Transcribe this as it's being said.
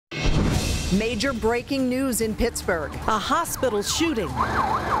Major breaking news in Pittsburgh. A hospital shooting.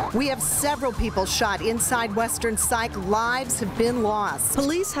 We have several people shot inside Western Psych. Lives have been lost.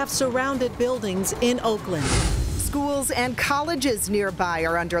 Police have surrounded buildings in Oakland. Schools and colleges nearby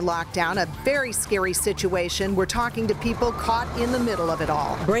are under lockdown. A very scary situation. We're talking to people caught in the middle of it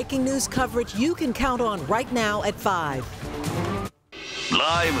all. Breaking news coverage you can count on right now at 5.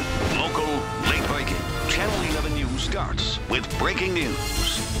 Live, local, late breaking. Channel 11 News starts with breaking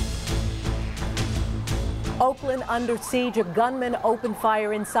news. Oakland under siege. A gunman opened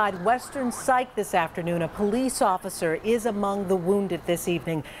fire inside Western Psych this afternoon. A police officer is among the wounded this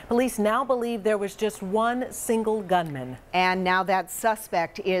evening. Police now believe there was just one single gunman. And now that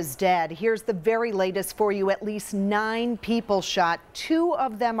suspect is dead. Here's the very latest for you. At least 9 people shot. 2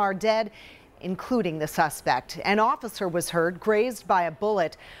 of them are dead, including the suspect. An officer was heard grazed by a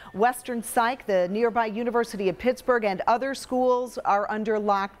bullet. Western Psych, the nearby University of Pittsburgh, and other schools are under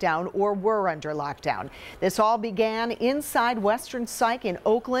lockdown or were under lockdown. This all began inside Western Psych in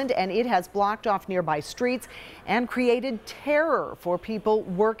Oakland, and it has blocked off nearby streets and created terror for people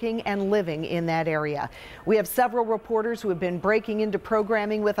working and living in that area. We have several reporters who have been breaking into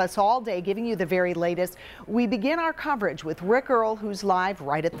programming with us all day, giving you the very latest. We begin our coverage with Rick Earl, who's live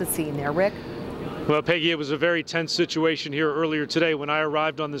right at the scene there. Rick? Well, Peggy, it was a very tense situation here earlier today. When I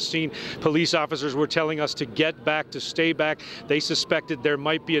arrived on the scene, police officers were telling us to get back, to stay back. They suspected there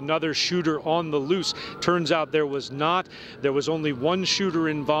might be another shooter on the loose. Turns out there was not. There was only one shooter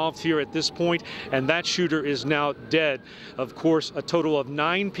involved here at this point, and that shooter is now dead. Of course, a total of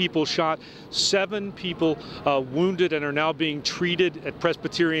 9 people shot, 7 people wounded and are now being treated at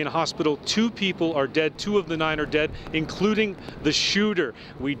Presbyterian Hospital. 2 people are dead. 2 of the 9 are dead, including the shooter.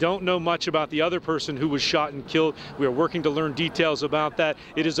 We don't know much about the other person who was shot and killed. We are working to learn details about that.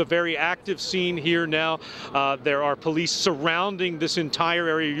 It is a very active scene here now. There are police surrounding this entire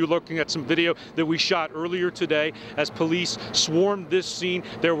area. You're looking at some video that we shot earlier today as police swarmed this scene.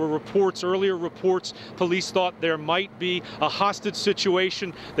 There were earlier reports, police thought there might be a hostage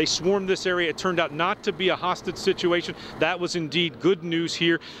situation. They swarmed this area. It turned out not to be a hostage situation. That was indeed good news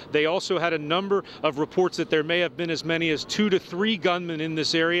here. They also had a number of reports that there may have been as many as 2 to 3 gunmen in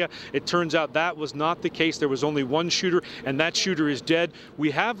this area. It turns out that was not the case. There was only one shooter, and that shooter is dead.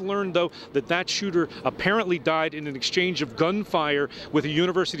 We have learned, though, that that shooter apparently died in an exchange of gunfire with a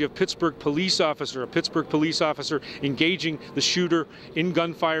University of Pittsburgh police officer, a Pittsburgh police officer engaging the shooter in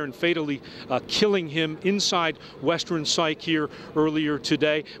gunfire and fatally killing him inside Western Psych here earlier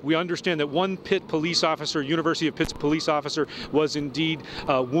today. We understand that one Pitt police officer, University of Pitt's police officer, was indeed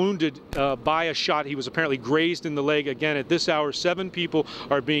wounded by a shot. He was apparently grazed in the leg. Again, at this hour, 7 people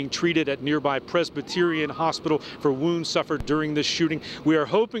are being treated at nearby Presbyterian Hospital for wounds suffered during this shooting. We are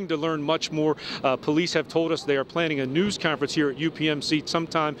hoping to learn much more. Police have told us they are planning a news conference here at UPMC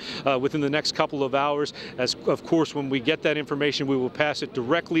sometime within the next couple of hours. As of course, when we get that information, we will pass it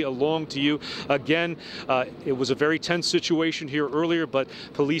directly along to you. Again, it was a very tense situation here earlier, but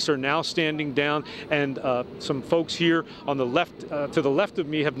police are now standing down, and some folks here on the left, to the left of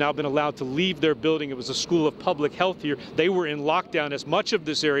me, have now been allowed to leave their building. It was a school of public health here. They were in lockdown, as much of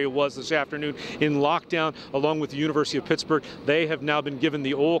this area was this afternoon, in lockdown along with the University of Pittsburgh. They have now been given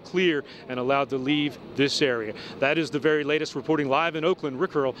the all clear and allowed to leave this area. That is the very latest. Reporting live in Oakland,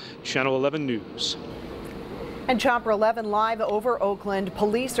 Rick Earl, Channel 11 News. And Chopper 11 live over Oakland.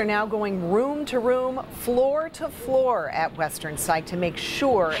 Police are now going room to room, floor to floor at Western Psych to make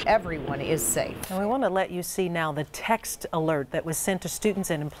sure everyone is safe. And we want to let you see now the text alert that was sent to students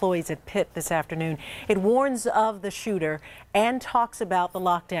and employees at Pitt this afternoon. It warns of the shooter and talks about the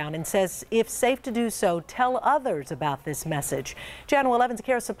lockdown and says, if safe to do so, tell others about this message. Channel 11's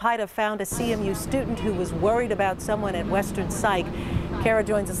Kara Sapaita found a CMU student who was worried about someone at Western Psych. Kara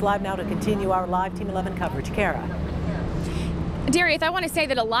joins us live now to continue our live Team 11 coverage. Kara. Darius, I want to say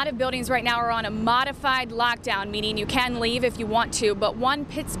that a lot of buildings right now are on a modified lockdown, meaning you can leave if you want to, but one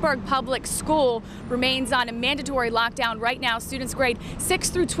Pittsburgh public school remains on a mandatory lockdown right now. Students grade 6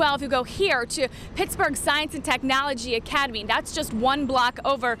 through 12 who go here to Pittsburgh Science and Technology Academy. That's just 1 block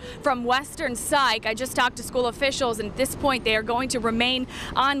over from Western Psych. I just talked to school officials, and at this point they are going to remain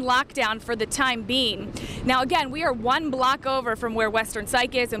on lockdown for the time being. Now again, we are 1 block over from where Western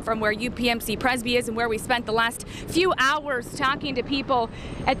Psych is and from where UPMC Presby is and where we spent the last few hours talking to people.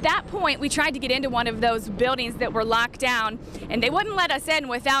 At that point, we tried to get into one of those buildings that were locked down, and they wouldn't let us in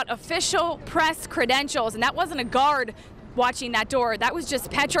without official press credentials, and that wasn't a guard watching that door. That was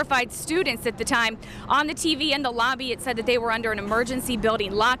just petrified students at the time. On the TV in the lobby, it said that they were under an emergency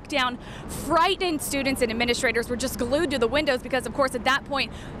building lockdown. Frightened students and administrators were just glued to the windows because, of course, at that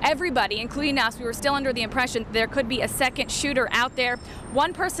point, everybody, including us, we were still under the impression there could be a second shooter out there.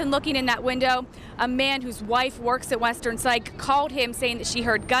 One person looking in that window, a man whose wife works at Western Psych, called him saying that she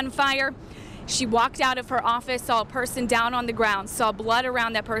heard gunfire. She walked out of her office, saw a person down on the ground, saw blood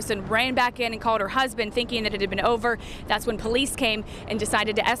around that person, ran back in and called her husband thinking that it had been over. That's when police came and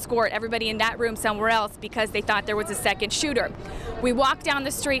decided to escort everybody in that room somewhere else because they thought there was a second shooter. We walked down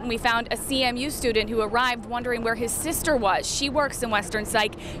the street and we found a CMU student who arrived wondering where his sister was. She works in Western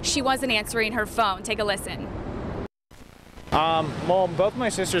Psych. She wasn't answering her phone. Take a listen. Well, both my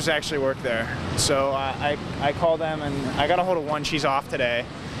sisters actually work there. So I called them and I got a hold of one. She's off today.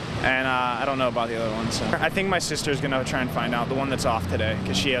 And I don't know about the other one. So I think my sister's going to try and find out the one that's off today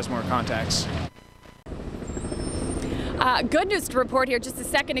because she has more contacts. Good news to report here. Just a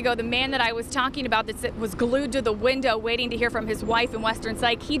second ago, the man that I was talking about that was glued to the window waiting to hear from his wife in Western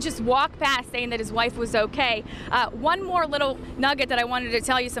Psych, he just walked past saying that his wife was okay. One more little nugget that I wanted to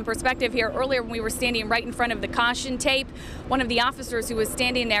tell you some perspective here. Earlier when we were standing right in front of the caution tape, one of the officers who was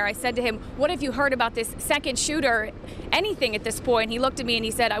standing there, I said to him, "What have you heard about this second shooter? Anything at this point?" He looked at me and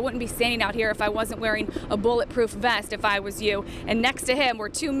he said, "I wouldn't be standing out here if I wasn't wearing a bulletproof vest if I was you." And next to him were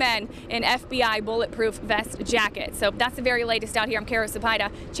two men in FBI bulletproof vest jackets. So that's the very latest out here. I'm Kara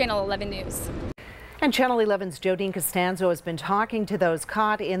Sapaida, Channel 11 News. And Channel 11's Jodine Costanzo has been talking to those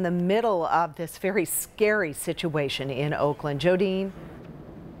caught in the middle of this very scary situation in Oakland. Jodine.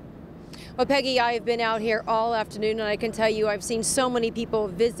 Well, Peggy, I have been out here all afternoon, and I can tell you I've seen so many people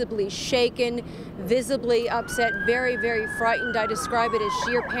visibly shaken, visibly upset, very, very frightened. I describe it as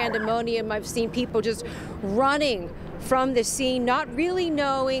sheer pandemonium. I've seen people just running from the scene, not really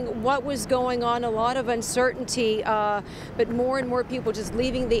knowing what was going on, a lot of uncertainty, but more and more people just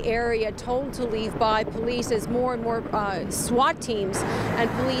leaving the area, told to leave by police as more and more SWAT teams and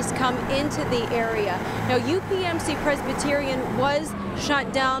police come into the area. Now, UPMC Presbyterian was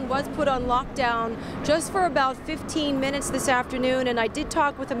shut down, was put on lockdown just for about 15 minutes this afternoon, and I did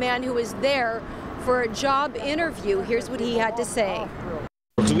talk with a man who was there for a job interview. Here's what he had to say.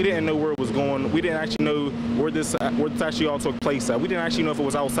 Because we didn't know where it was going. We didn't actually know where this actually all took place at. We didn't actually know if it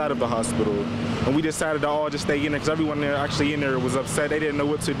was outside of the hospital. And we decided to all just stay in there because everyone there actually in there was upset. They didn't know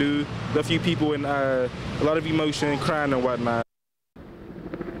what to do. A few people in a lot of emotion, crying and whatnot.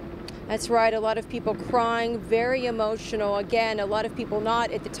 That's right, a lot of people crying, very emotional. Again, a lot of people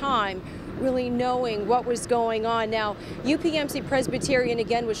not at the time really knowing what was going on. Now, UPMC Presbyterian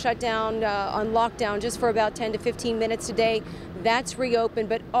again was shut down on lockdown just for about 10 to 15 minutes today. That's reopened,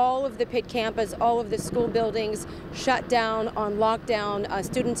 but all of the Pitt campus, all of the school buildings shut down on lockdown.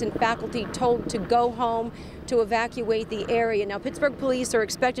 Students and faculty told to go home, to evacuate the area. Now, Pittsburgh police are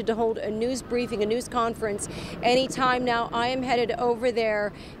expected to hold a news briefing, a news conference anytime now. I am headed over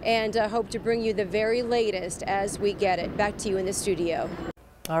there and hope to bring you the very latest as we get it. Back to you in the studio.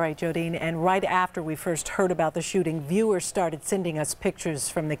 All right, Jodine, and right after we first heard about the shooting, viewers started sending us pictures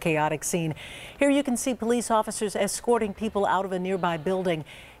from the chaotic scene. Here you can see police officers escorting people out of a nearby building.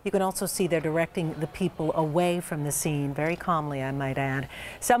 You can also see they're directing the people away from the scene, very calmly, I might add.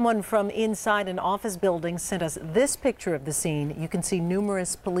 Someone from inside an office building sent us this picture of the scene. You can see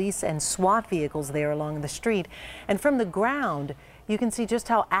numerous police and SWAT vehicles there along the street. And from the ground, you can see just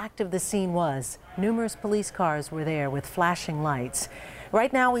how active the scene was. Numerous police cars were there with flashing lights.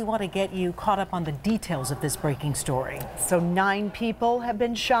 Right now, we want to get you caught up on the details of this breaking story. So 9 people have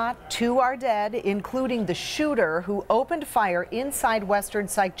been shot, 2 are dead, including the shooter who opened fire inside Western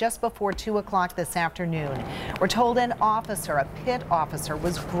Psych just before 2 o'clock this afternoon. We're told an officer, a Pitt officer,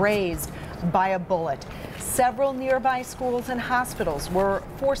 was grazed by a bullet. Several nearby schools and hospitals were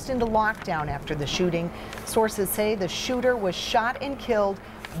forced into lockdown after the shooting. Sources say the shooter was shot and killed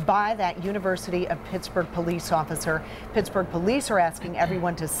by that University of Pittsburgh police officer. Pittsburgh police are asking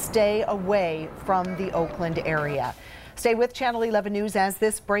everyone to stay away from the Oakland area. Stay with Channel 11 News as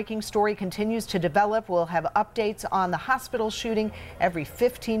this breaking story continues to develop. We'll have updates on the hospital shooting every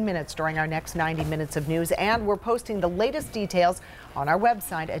 15 minutes during our next 90 minutes of news, and we're posting the latest details on our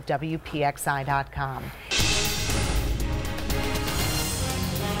website at WPXI.com.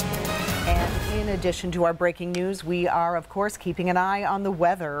 And in addition to our breaking news, we are, of course, keeping an eye on the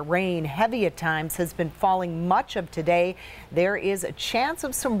weather. Rain, heavy at times, has been falling much of today. There is a chance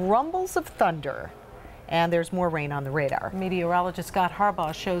of some rumbles of thunder. And there's more rain on the radar. Meteorologist Scott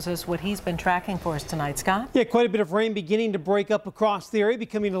Harbaugh shows us what he's been tracking for us tonight. Scott? Yeah, quite a bit of rain beginning to break up across the area,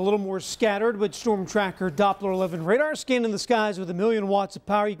 becoming a little more scattered. But Storm Tracker Doppler 11 radar scanning the skies with 1,000,000 watts of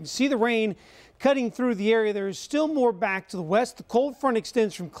power. You can see the rain cutting through the area. There is still more back to the west. The cold front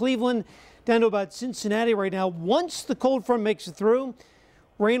extends from Cleveland down to about Cincinnati right now. Once the cold front makes it through,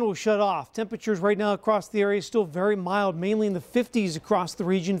 rain will shut off. Temperatures right now across the area still very mild, mainly in the 50s across the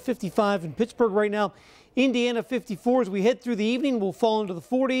region. 55 in Pittsburgh right now. Indiana 54. As we head through the evening, we'll fall into the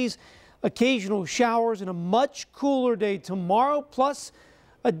 40s. Occasional showers and a much cooler day tomorrow, plus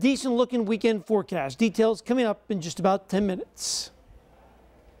a decent looking weekend forecast. Details coming up in just about 10 minutes.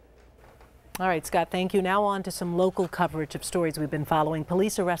 All right, Scott, thank you. Now on to some local coverage of stories we've been following.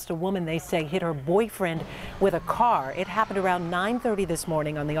 Police arrest a woman they say hit her boyfriend with a car. It happened around 9:30 this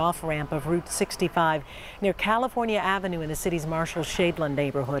morning on the off-ramp of Route 65 near California Avenue in the city's Marshall-Shadeland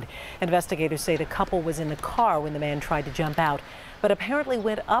neighborhood. Investigators say the couple was in the car when the man tried to jump out, but apparently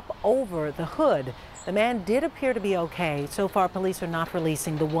went up over the hood. The man did appear to be okay. So far, police are not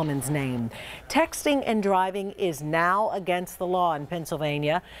releasing the woman's name. Texting and driving is now against the law in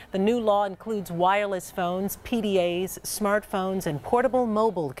Pennsylvania. The new law includes wireless phones, PDAs, smartphones, and portable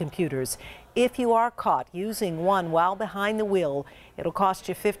mobile computers. If you are caught using one while behind the wheel, it'll cost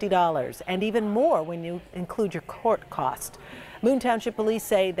you $50, and even more when you include your court cost. Moon Township Police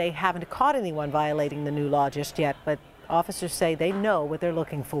say they haven't caught anyone violating the new law just yet, but officers say they know what they're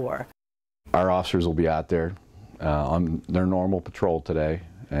looking for. Our officers will be out there on their normal patrol today,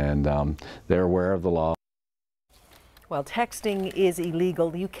 and they're aware of the law. While texting is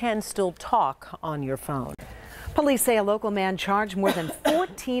illegal, you can still talk on your phone. Police say a local man charged more than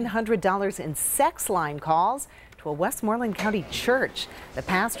 $1,400 in sex line calls to a Westmoreland County church. The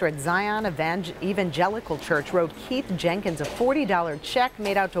pastor at Zion Evangelical Church wrote Keith Jenkins a $40 check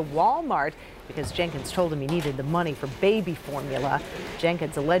made out to Walmart because Jenkins told him he needed the money for baby formula.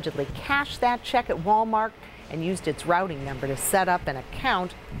 Jenkins allegedly cashed that check at Walmart and used its routing number to set up an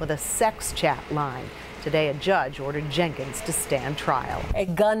account with a sex chat line. Today, a judge ordered Jenkins to stand trial. A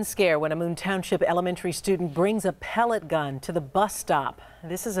gun scare when a Moon Township elementary student brings a pellet gun to the bus stop.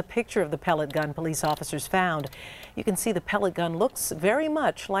 This is a picture of the pellet gun police officers found. You can see the pellet gun looks very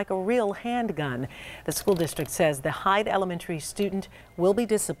much like a real handgun. The school district says the Hyde elementary student will be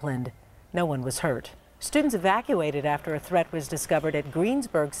disciplined. No one was hurt. Students evacuated after a threat was discovered at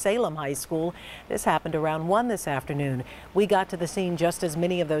Greensburg-Salem High School. This happened around 1 this afternoon. We got to the scene just as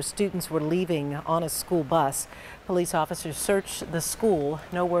many of those students were leaving on a school bus. Police officers searched the school.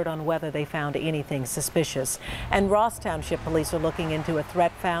 No word on whether they found anything suspicious. And Ross Township police are looking into a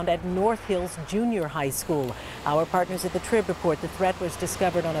threat found at North Hills Junior High School. Our partners at the Trib report the threat was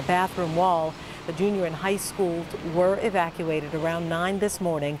discovered on a bathroom wall. The junior and high schools were evacuated around 9 this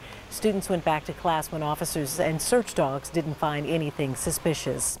morning. Students went back to class when officers and search dogs didn't find anything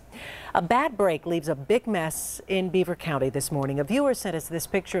suspicious. A bad break leaves a big mess in Beaver County this morning. A viewer sent us this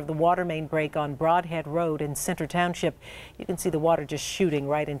picture of the water main break on Broadhead Road in Center Township. You can see the water just shooting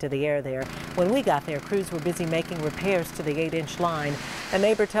right into the air there. When we got there, crews were busy making repairs to the 8-inch line. A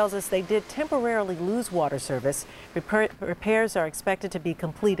neighbor tells us they did temporarily lose water service. Repairs are expected to be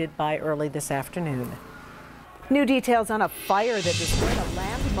completed by early this afternoon. New details on a fire that destroyed a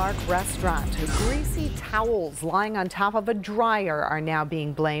landmark restaurant. Greasy towels lying on top of a dryer are now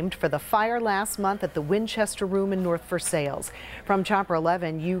being blamed for the fire last month at the Winchester Room in North Versailles. From Chopper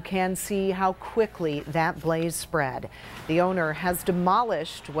 11, you can see how quickly that blaze spread. The owner has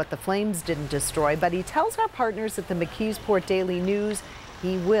demolished what the flames didn't destroy, but he tells our partners at the McKeesport Daily News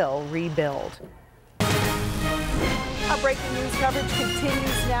he will rebuild. Our breaking news coverage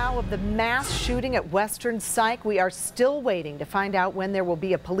continues now of the mass shooting at Western Psych. We are still waiting to find out when there will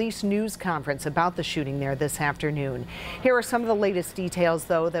be a police news conference about the shooting there this afternoon. Here are some of the latest details,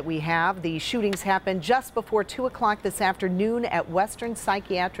 though, that we have. The shootings happened just before 2 o'clock this afternoon at Western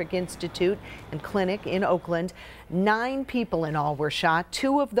Psychiatric Institute and Clinic in Oakland. 9 people in all were shot.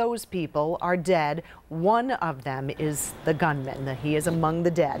 2 of those people are dead. 1 of them is the gunman. He is among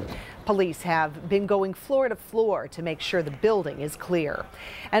the dead. Police have been going floor to floor to make sure the building is clear.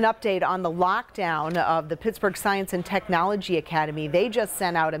 An update on the lockdown of the Pittsburgh Science and Technology Academy. They just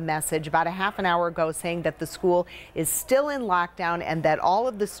sent out a message about a half an hour ago saying that the school is still in lockdown and that all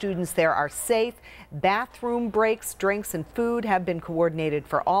of the students there are safe. Bathroom breaks, drinks, and food have been coordinated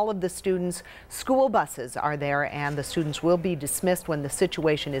for all of the students. School buses are there, and the students will be dismissed when the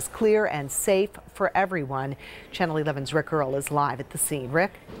situation is clear and safe for everyone. Channel 11's Rick Earl is live at the scene.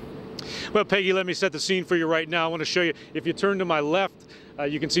 Rick? Well, Peggy, let me set the scene for you right now. I want to show you, if you turn to my left,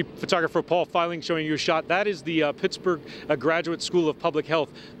 you can see photographer Paul Filing showing you a shot. That is the Pittsburgh Graduate School of Public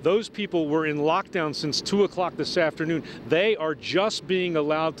Health. Those people were in lockdown since 2 o'clock this afternoon. They are just being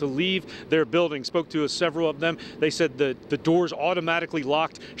allowed to leave their building. Spoke to several of them. They said the doors automatically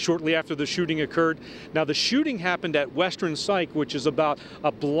locked shortly after the shooting occurred. Now, the shooting happened at Western Psych, which is about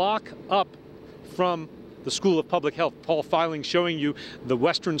a block up from the School of Public Health. Paul Filing showing you the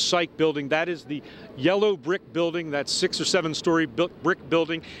Western Psych building. That is the yellow brick building, that 6 or 7 story brick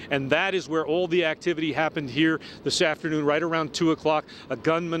building, and that is where all the activity happened here this afternoon, right around 2 o'clock. A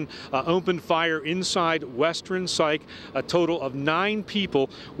gunman opened fire inside Western Psych. A total of 9 people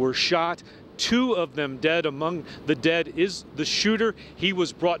were shot. 2 of them dead. Among the dead is the shooter. He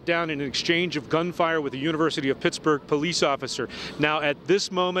was brought down in an exchange of gunfire with a University of Pittsburgh police officer. Now, at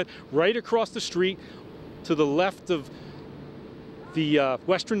this moment, right across the street, to the left of the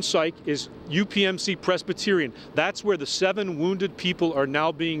Western Psych is UPMC Presbyterian. That's where the 7 wounded people are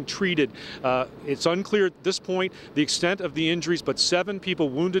now being treated. It's unclear at this point the extent of the injuries, but 7 people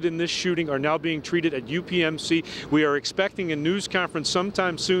wounded in this shooting are now being treated at UPMC. We are expecting a news conference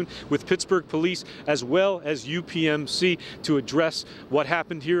sometime soon with Pittsburgh Police as well as UPMC to address what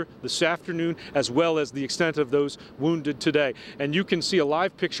happened here this afternoon, as well as the extent of those wounded today. And you can see a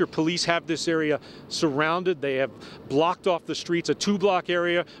live picture. Police have this area surrounded. They have blocked off the streets, a 2-block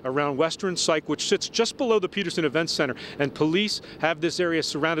area around Western Psych, which sits just below the Peterson Events Center, and police have this area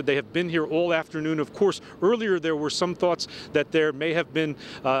surrounded. They have been here all afternoon. Of course, earlier there were some thoughts that there may have been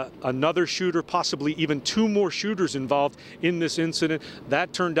another shooter, possibly even 2 more shooters involved in this incident.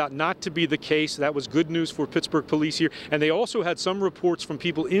 That turned out not to be the case. That was good news for Pittsburgh police here, and they also had some reports from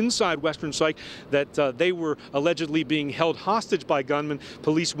people inside Western Psych that they were allegedly being held hostage by gunmen.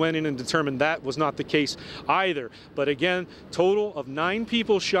 Police went in and determined that was not the case either. But again, total of 9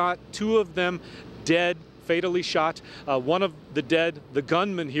 people shot, 2 of them dead, fatally shot. One of the dead, the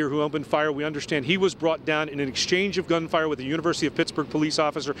gunman here who opened fire, we understand he was brought down in an exchange of gunfire with a University of Pittsburgh police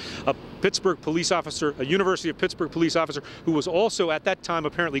officer, a University of Pittsburgh police officer who was also at that time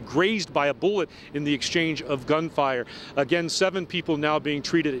apparently grazed by a bullet in the exchange of gunfire. Again, 7 people now being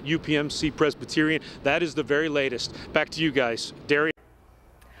treated at UPMC Presbyterian. That is the very latest. Back to you guys. Darius.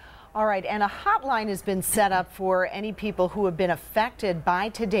 All right, and a hotline has been set up for any people who have been affected by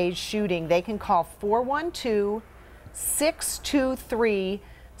today's shooting. They can call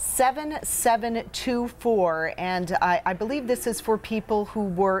 412-623-7724, and I believe this is for people who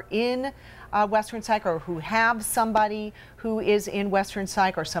were in Western Psych, or who have somebody who is in Western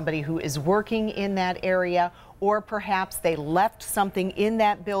Psych, or somebody who is working in that area, or perhaps they left something in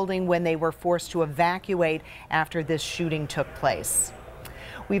that building when they were forced to evacuate after this shooting took place.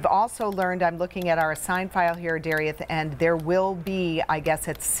 We've also learned, I'm looking at our assigned file here, Darius, and there will be, I guess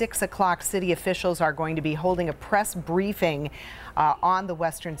at 6 o'clock, city officials are going to be holding a press briefing on the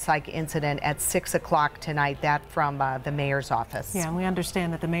Western Psych incident at 6 o'clock tonight. That from the mayor's office. Yeah, and we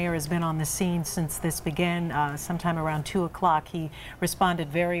understand that the mayor has been on the scene since this began, sometime around 2 o'clock. He responded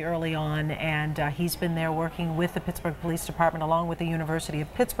very early on, and he's been there working with the Pittsburgh Police Department along with the University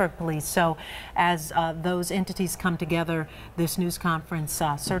of Pittsburgh Police. So as those entities come together, this news conference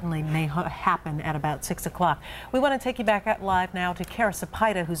certainly may happen at about 6 o'clock. We want to take you back live now to Kara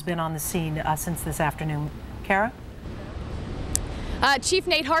Sapita, who's been on the scene since this afternoon. Kara? Chief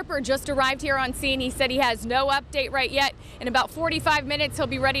Nate Harper just arrived here on scene. He said he has no update right yet. In about 45 minutes, he'll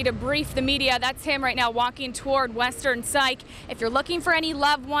be ready to brief the media. That's him right now walking toward Western Psych. If you're looking for any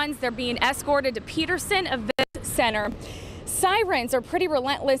loved ones, they're being escorted to Peterson Event Center. Sirens are pretty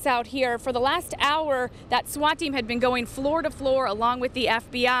relentless out here. For the last hour, that SWAT team had been going floor to floor along with the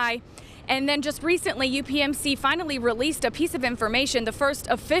FBI. And then just recently, UPMC finally released a piece of information, the first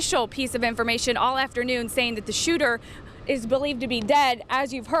official piece of information all afternoon, saying that the shooter is believed to be dead,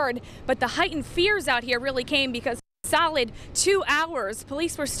 as you've heard. But the heightened fears out here really came because solid 2 hours,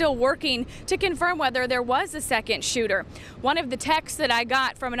 police were still working to confirm whether there was a second shooter. One of the texts that I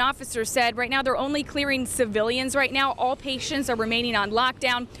got from an officer said right now they're only clearing civilians right now. All patients are remaining on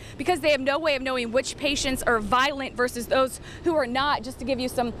lockdown because they have no way of knowing which patients are violent versus those who are not, just to give you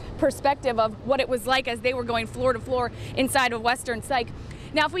some perspective of what it was like as they were going floor to floor inside of Western Psych.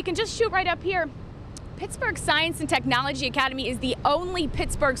 Now, if we can just shoot right up here, Pittsburgh Science and Technology Academy is the only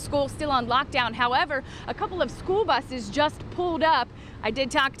Pittsburgh school still on lockdown. However, a couple of school buses just pulled up. I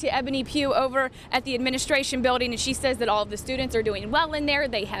did talk to Ebony Pugh over at the administration building, and she says that all of the students are doing well in there.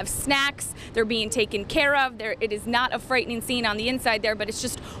 They have snacks. They're being taken care of. It is not a frightening scene on the inside there, but it's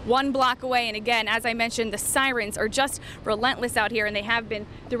just 1 block away. And again, as I mentioned, the sirens are just relentless out here, and they have been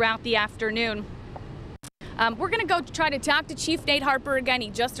throughout the afternoon. We're going to go try to talk to Chief Nate Harper again. He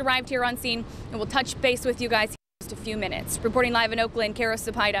just arrived here on scene, and we'll touch base with you guys in just a few minutes. Reporting live in Oakland, Kara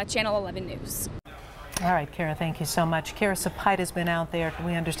Sapita, Channel 11 News. All right, Kara, thank you so much. Kara Sapita's been out there.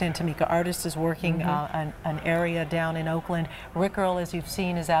 We understand Tamika Artist is working an area down in Oakland. Rick Earl, as you've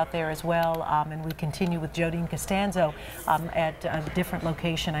seen, is out there as well. And we continue with Jodine Costanzo at a different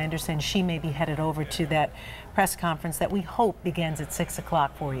location. I understand she may be headed over to that press conference that we hope begins at 6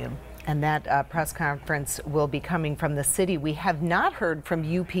 o'clock for you. And that press conference will be coming from the city. We have not heard from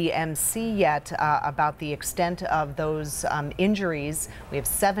UPMC yet about the extent of those injuries. We have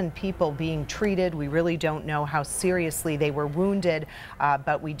 7 people being treated. We really don't know how seriously they were wounded,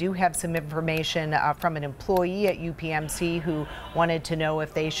 but we do have some information from an employee at UPMC who wanted to know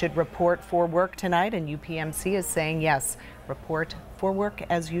if they should report for work tonight, and UPMC is saying yes, report for work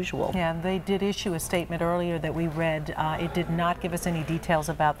as usual. Yeah, they did issue a statement earlier that we read. It did not give us any details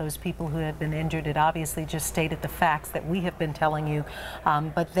about those people who had been injured. It obviously just stated the facts that we have been telling you.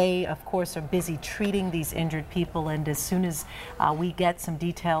 But they, of course, are busy treating these injured people, and as soon as we get some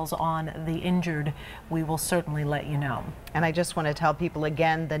details on the injured, we will certainly let you know. And I just want to tell people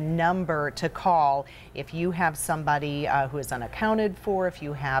again the number to call if you have somebody who is unaccounted for, if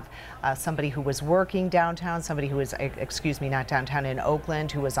you have somebody who was working downtown, somebody who was, excuse me, not downtown, in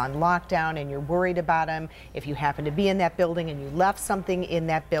Oakland, who was on lockdown and you're worried about them. If you happen to be in that building and you left something in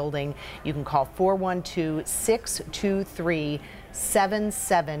that building, you can call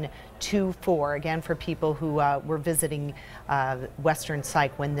 412-623-7724. Again, for people who were visiting Western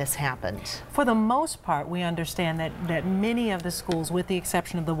Psych when this happened. For the most part, we understand that many of the schools, with the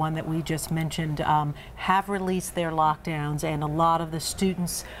exception of the one that we just mentioned, have released their lockdowns, and a lot of the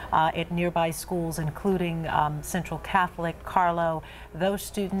students at nearby schools, including Central Catholic, Carlo, those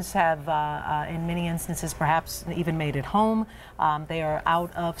students have, in many instances, perhaps even made it home. They are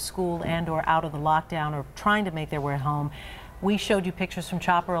out of school and or out of the lockdown or trying to make their way home. We showed you pictures from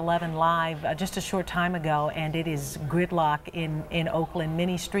Chopper 11 live just a short time ago, and it is gridlock in Oakland.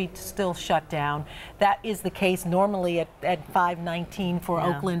 Many streets still shut down. That is the case normally at 519 for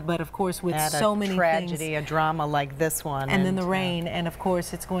Oakland, but of course with so many tragedy, a drama like this one. And then the rain, and of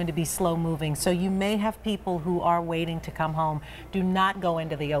course it's going to be slow moving. So you may have people who are waiting to come home. Do not go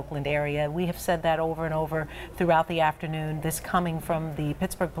into the Oakland area. We have said that over and over throughout the afternoon. This coming from the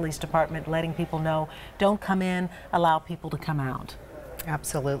Pittsburgh Police Department, letting people know, don't come in, allow people to come out.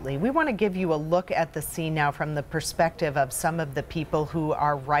 Absolutely. We want to give you a look at the scene now from the perspective of some of the people who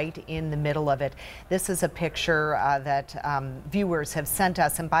are right in the middle of it. This is a picture that viewers have sent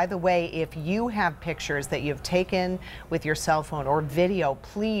us. And by the way, if you have pictures that you've taken with your cell phone or video,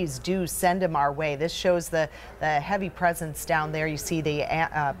 please do send them our way. This shows the heavy presence down there. You see the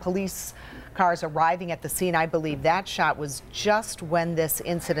police cars arriving at the scene. I believe that shot was just when this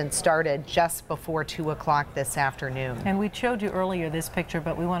incident started, just before 2 o'clock this afternoon. And we showed you earlier this picture,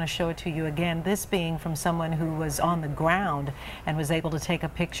 but we want to show it to you again. This being from someone who was on the ground and was able to take a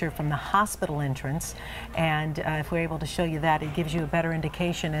picture from the hospital entrance. And if we're able to show you that, it gives you a better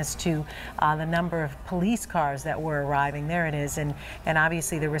indication as to the number of police cars that were arriving. There it is. And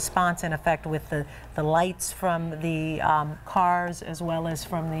obviously the response in effect with the lights from the cars as well as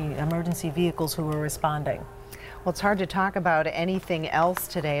from the emergency vehicles who were responding. Well, it's hard to talk about anything else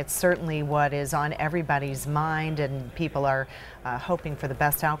today. It's certainly what is on everybody's mind, and people are hoping for the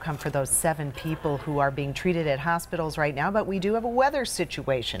best outcome for those 7 people who are being treated at hospitals right now. But we do have a weather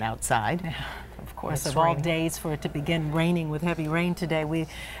situation outside. Yeah, of course, of all days for it to begin raining with heavy rain today. We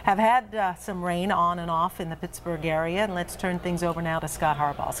have had some rain on and off in the Pittsburgh area, and let's turn things over now to Scott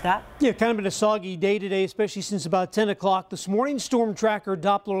Harbaugh. Scott? Yeah, kind of been a soggy day today, especially since about 10 o'clock this morning. Storm tracker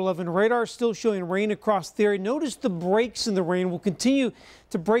Doppler 11 radar still showing rain across the area. Notice the breaks in the rain. We'll continue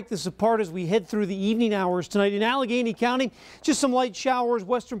to break this apart as we head through the evening hours tonight. In Allegheny County, just some light showers,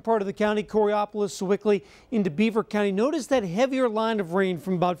 western part of the county, Coraopolis, Sewickley into Beaver County. Notice that heavier line of rain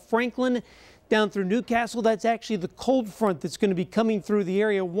from about Franklin down through Newcastle. That's actually the cold front that's going to be coming through the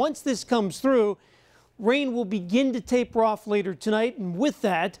area. Once this comes through, rain will begin to taper off later tonight, and with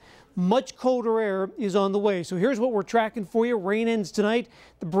that, much colder air is on the way. So here's what we're tracking for you. Rain ends tonight.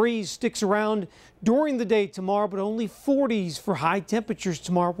 The breeze sticks around during the day tomorrow, but only 40s for high temperatures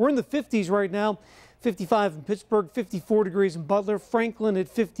tomorrow. We're in the 50s right now. 55 in Pittsburgh, 54 degrees in Butler, Franklin at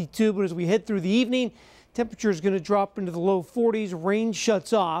 52. But as we head through the evening, temperature is going to drop into the low 40s. Rain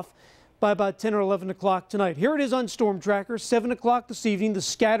shuts off by about 10 or 11 o'clock tonight. Here it is on Storm Tracker, 7 o'clock this evening, the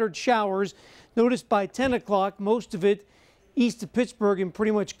scattered showers. Notice by 10 o'clock, most of it east of Pittsburgh, and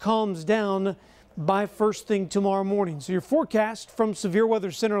pretty much calms down by first thing tomorrow morning. So your forecast from Severe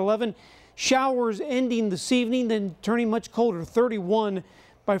Weather Center 11, showers ending this evening, then turning much colder, 31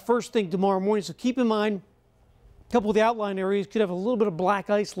 by first thing tomorrow morning. So keep in mind, a couple of the outlying areas could have a little bit of black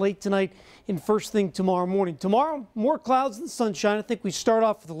ice late tonight and first thing tomorrow morning. Tomorrow, more clouds than sunshine. I think we start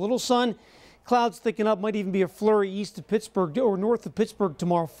off with a little sun. Clouds thicken up, might even be a flurry east of Pittsburgh or north of Pittsburgh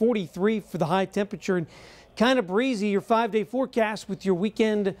tomorrow, 43 for the high temperature. And kind of breezy, your 5-day forecast with your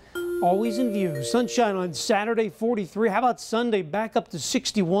weekend always in view. Sunshine on Saturday, 43. How about Sunday, back up to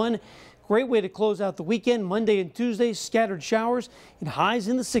 61? Of Great way to close out the weekend. Monday and Tuesday, scattered showers and highs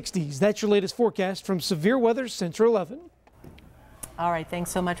in the 60s. That's your latest forecast from Severe Weather Center 11. All right, thanks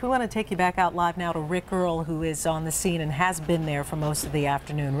so much. We want to take you back out live now to Rick Earl, who is on the scene and has been there for most of the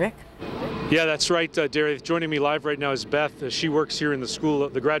afternoon. Rick? Yeah, that's right, Darius. Joining me live right now is Beth. She works here in the school,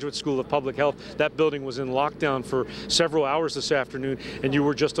 the Graduate School of Public Health. That building was in lockdown for several hours this afternoon, and you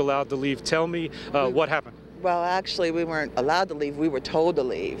were just allowed to leave. Tell me what happened. Well, actually, we weren't allowed to leave. We were told to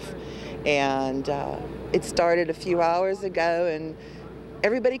leave. And it started a few hours ago, and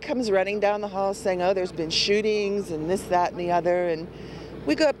everybody comes running down the hall saying, oh, there's been shootings and this, that, and the other. And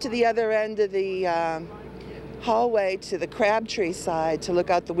we go up to the other end of the hallway to the Crabtree side to look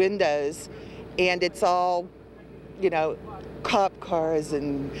out the windows, and it's all, you know, cop cars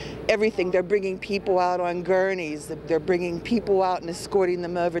and everything. They're bringing people out on gurneys. They're bringing people out and escorting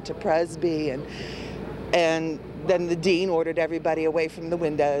them over to Presby. And then the dean ordered everybody away from the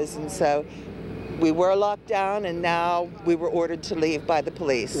windows. And so we were locked down, and now we were ordered to leave by the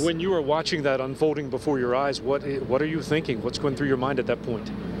police. When you were watching that unfolding before your eyes, what are you thinking? What's going through your mind at that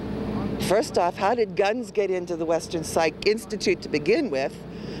point? First off, how did guns get into the Western Psych Institute to begin with?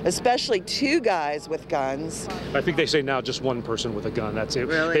 Especially two guys with guns. I think they say now just one person with a gun. That's it.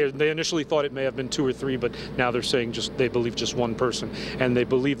 Really? They initially thought it may have been 2 or 3, but now they're saying they believe just one person. And they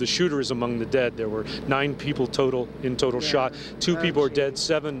believe the shooter is among the dead. There were 9 people in total shot. 2 people are dead,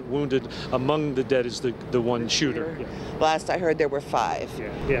 7 wounded. Among the dead is the one shooter. Yeah. Last I heard there were 5.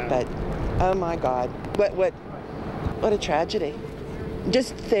 Yeah. But oh my God, what a tragedy.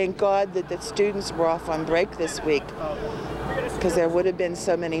 Just thank God that the students were off on break this week, because there would have been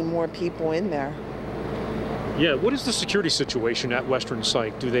so many more people in there. Yeah, what is the security situation at Western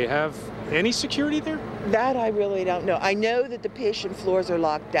Psych? Do they have any security there? That I really don't know. I know that the patient floors are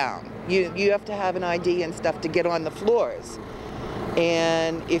locked down. You have to have an ID and stuff to get on the floors.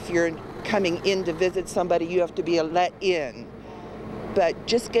 And if you're coming in to visit somebody, you have to be let in. But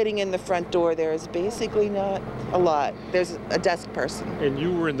just getting in the front door, there is basically not a lot. There's a desk person. And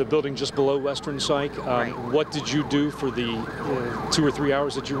you were in the building just below Western Psych. Right. What did you do for the 2 or 3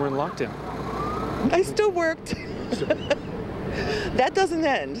 hours that you were in lockdown? I still worked. That doesn't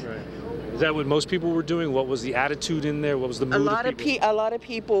end. Right. Is that what most people were doing? What was the attitude in there? What was the mood of people? A lot of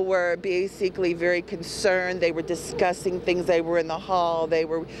people were basically very concerned. They were discussing things. They were in the hall. They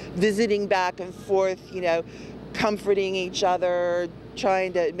were visiting back and forth, you know, comforting each other,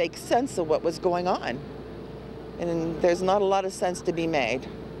 trying to make sense of what was going on. And there's not a lot of sense to be made.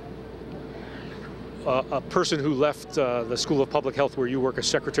 A person who left the School of Public Health where you work, a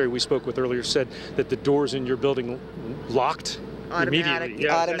secretary we spoke with earlier, said that the doors in your building locked immediately.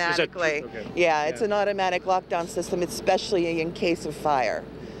 Yeah, automatically. Okay. Yeah, it's an automatic lockdown system, especially in case of fire.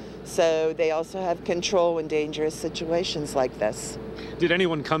 So they also have control in dangerous situations like this. Did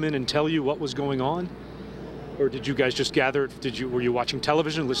anyone come in and tell you what was going on? Or did you guys just gather? Were you watching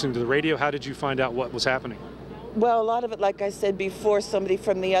television, listening to the radio? How did you find out what was happening? Well, a lot of it, like I said before, somebody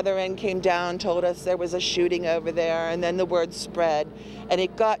from the other end came down, told us there was a shooting over there, and then the word spread. And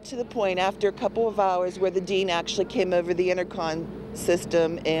it got to the point after a couple of hours where the dean actually came over the intercom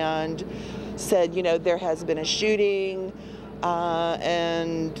system and said, you know, there has been a shooting,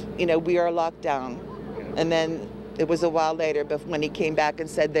 and, you know, we are locked down. And then it was a while later when he came back and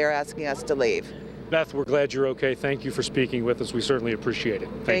said they're asking us to leave. Beth, we're glad you're okay. Thank you for speaking with us. We certainly appreciate it.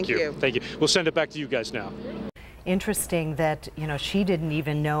 Thank you. Thank you. We'll send it back to you guys now. Interesting that, you know, she didn't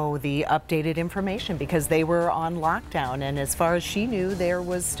even know the updated information because they were on lockdown, and as far as she knew, there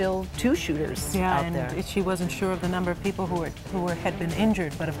was still 2 shooters out there. And she wasn't sure of the number of people who had been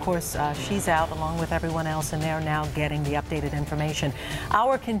injured, but of course she's out along with everyone else, and they're now getting the updated information.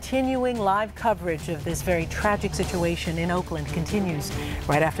 Our continuing live coverage of this very tragic situation in Oakland continues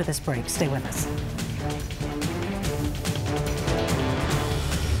right after this break. Stay with us.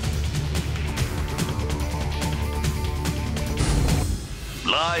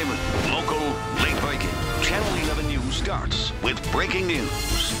 Live, local, late breaking. Channel 11 News starts with breaking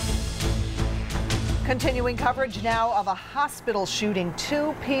news. Continuing coverage now of a hospital shooting.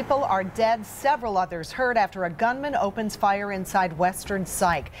 2 people are dead, several others hurt after a gunman opens fire inside Western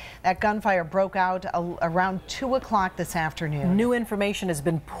Psych. That gunfire broke out around 2 o'clock this afternoon. New information has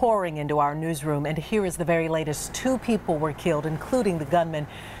been pouring into our newsroom, and here is the very latest. 2 people were killed, including the gunman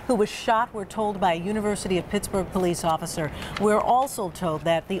who was shot, we're told, by a University of Pittsburgh police officer. We're also told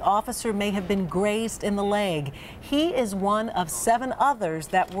that the officer may have been grazed in the leg. He is one of 7 others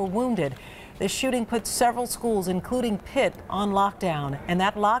that were wounded. The shooting put several schools, including Pitt, on lockdown, and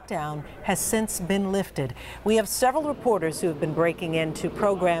that lockdown has since been lifted. We have several reporters who have been breaking into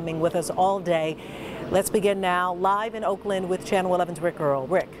programming with us all day. Let's begin now, live in Oakland with Channel 11's Rick Earl.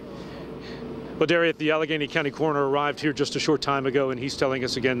 Rick. Well, Darius, the Allegheny County coroner arrived here just a short time ago, and he's telling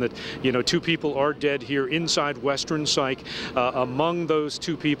us again that, 2 people are dead here inside Western Psych. Among those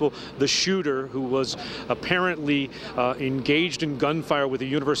 2 people, the shooter, who was apparently engaged in gunfire with a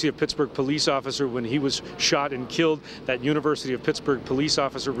University of Pittsburgh police officer when he was shot and killed. That University of Pittsburgh police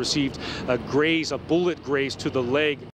officer received a bullet graze to the leg.